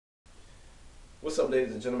What's up,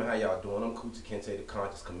 ladies and gentlemen? How y'all doing? I'm Kuta Kente, the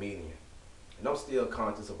conscious comedian, and I'm still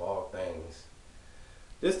conscious of all things.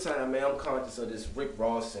 This time, man, I'm conscious of this Rick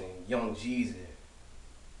Ross and Young Jeezy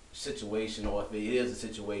situation, or if it is a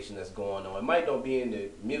situation that's going on. It might not be in the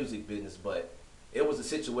music business, but it was a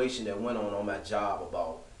situation that went on my job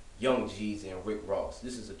about Young Jeezy and Rick Ross.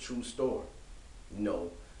 This is a true story. You know,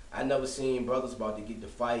 I never seen brothers about to get to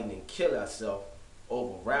fighting and kill ourselves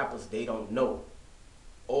over rappers they don't know,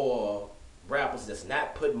 or rappers that's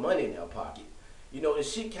not putting money in their pocket. You know,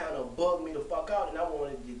 this shit kind of bugged me the fuck out, and I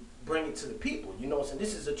wanted to bring it to the people. You know what I'm saying?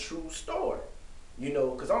 This is a true story. You know,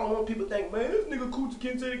 because I don't want people to think, man, this nigga Kuta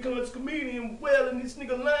Kente, the comedian, well, and this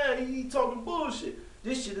nigga lying, he talking bullshit.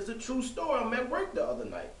 This shit is a true story. I'm at work the other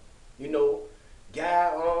night. You know,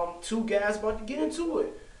 two guys about to get into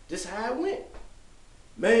it. This how it went.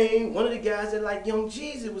 Man, one of the guys that like Young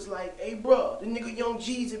Jeezy was like, "Hey, bro, the nigga Young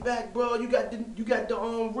Jeezy back, bro. You got the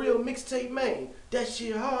real mixtape, man. That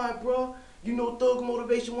shit hard, bro. You know, Thug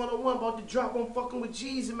Motivation 101 about to drop on fucking with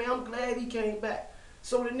Jeezy, man. I'm glad he came back."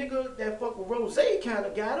 So the nigga that fuck with Rozay kind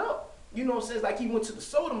of got up. You know what I'm saying? Like he went to the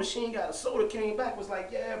soda machine, got a soda, came back, was like,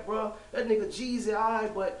 "Yeah, bro, that nigga Jeezy,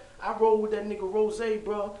 alright, but I roll with that nigga Rozay,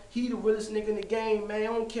 bro. He the realest nigga in the game, man. I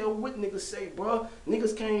don't care what niggas say, bro.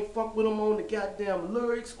 Niggas can't fuck with him on the goddamn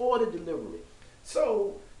lyrics or the delivery."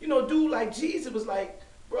 So, you know, dude like Jeezy was like,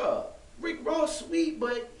 "Bro, Rick Ross sweet,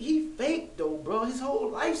 but he fake though, bro. His whole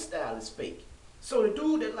lifestyle is fake." So the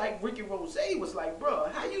dude that like Ricky Rozay was like, "Bro,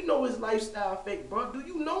 how you know his lifestyle fake, bro? Do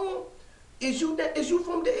you know him? Is you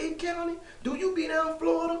from Dade County? Do you be down in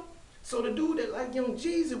Florida?" So the dude that like Young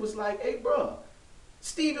Jeezy was like, "Hey, bro,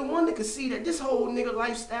 Stevie Wonder could see that this whole nigga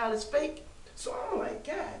lifestyle is fake." So I'm like,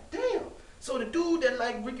 God damn. So the dude that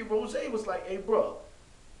like Ricky Rozay was like, "Hey, bro,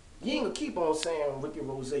 you ain't gonna keep on saying Ricky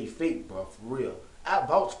Rozay fake, bro, for real. I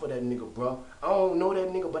vouch for that nigga, bro. I don't know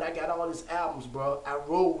that nigga, but I got all his albums, bro. I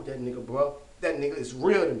roll with that nigga, bro. That nigga is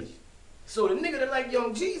real to me." So the nigga that like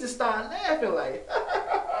Young Jeezy started laughing like,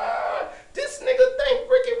 "This nigga think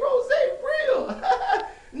Ricky Rozay real."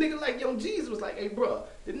 Nigga like Young Jeezy was like, "Hey, bro,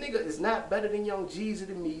 the nigga is not better than Young Jeezy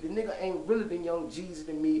to me. The nigga ain't realer than Young Jeezy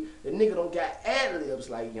to me. The nigga don't got ad-libs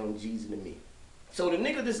like Young Jeezy to me." So the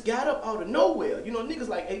nigga just got up out of nowhere. You know, niggas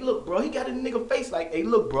like, "Hey, look, bro." He got in the nigga face like, "Hey,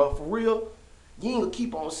 look, bro, for real, you ain't gonna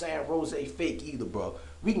keep on saying Rozay fake either, bro.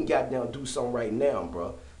 We can goddamn do something right now,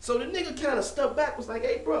 bro." So the nigga kind of stepped back, was like,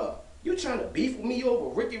 "Hey, bro, you trying to beef with me over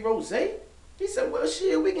Ricky Rozay?" He said, "Well,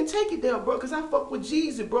 shit, we can take it there, bro, because I fuck with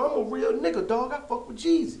Jeezy, bro. I'm a real nigga, dog. I fuck with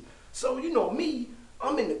Jeezy." So, you know me,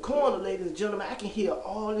 I'm in the corner, ladies and gentlemen. I can hear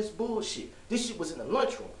all this bullshit. This shit was in the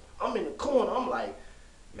lunchroom. I'm in the corner. I'm like,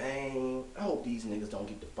 man, I hope these niggas don't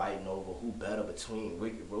get to fighting over who better between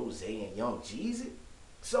Ricky Rozay and Young Jeezy.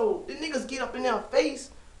 So the niggas get up in their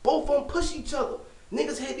face. Both of them push each other.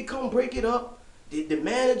 Niggas had to come break it up. The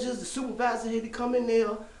managers, the supervisor had to come in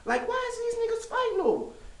there. Like, why is these niggas fighting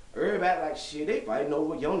over? Everybody like, shit, they fighting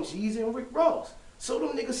over Young Jeezy and Rick Ross. So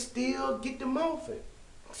them niggas still get the mouthing.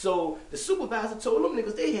 So the supervisor told them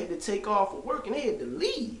niggas they had to take off for work and they had to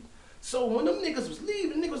leave. So when them niggas was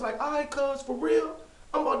leaving, niggas like, "All right, cuz, for real,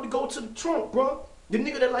 I'm about to go to the trunk, bro." The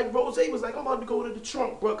nigga that like Rozay was like, "I'm about to go to the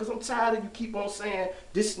trunk, bro, because I'm tired of you keep on saying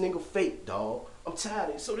this nigga fake, dog. I'm tired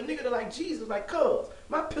of it." So the nigga that like Jesus was like, "Cuz,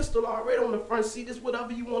 my pistol already on the front seat. It's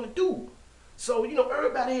whatever you want to do." So, you know,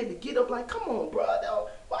 everybody had to get up like, "Come on, bro.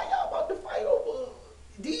 Why y'all about to fight over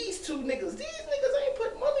these two niggas? These niggas ain't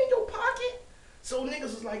put money in your pocket." So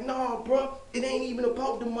niggas was like, "Nah, bro, it ain't even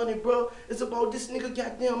about the money, bro. It's about this nigga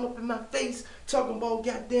goddamn up in my face talking about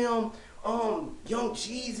goddamn Young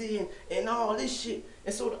Jeezy and all this shit."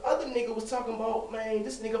 And so the other nigga was talking about, "Man,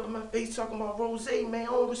 this nigga up in my face talking about Rozay, man.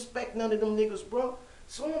 I don't respect none of them niggas, bro."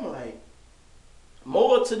 So I'm like,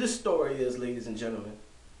 more to this story is, ladies and gentlemen,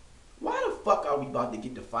 why the fuck are we about to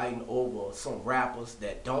get to fighting over some rappers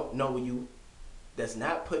that don't know you, that's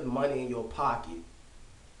not putting money in your pocket?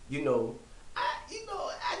 You know,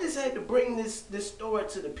 I just had to bring this story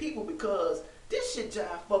to the people because this shit just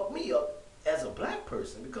fucked me up as a black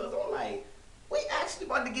person, because I'm like, we actually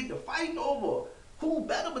about to get to fighting over who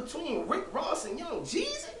better between Rick Ross and Young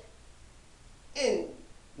Jeezy? And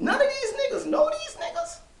none of these niggas know these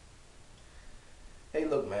niggas? Hey,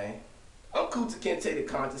 look, man. I'm Kuta Kente, the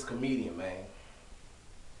conscious comedian, man.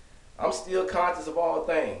 I'm still conscious of all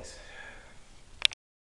things.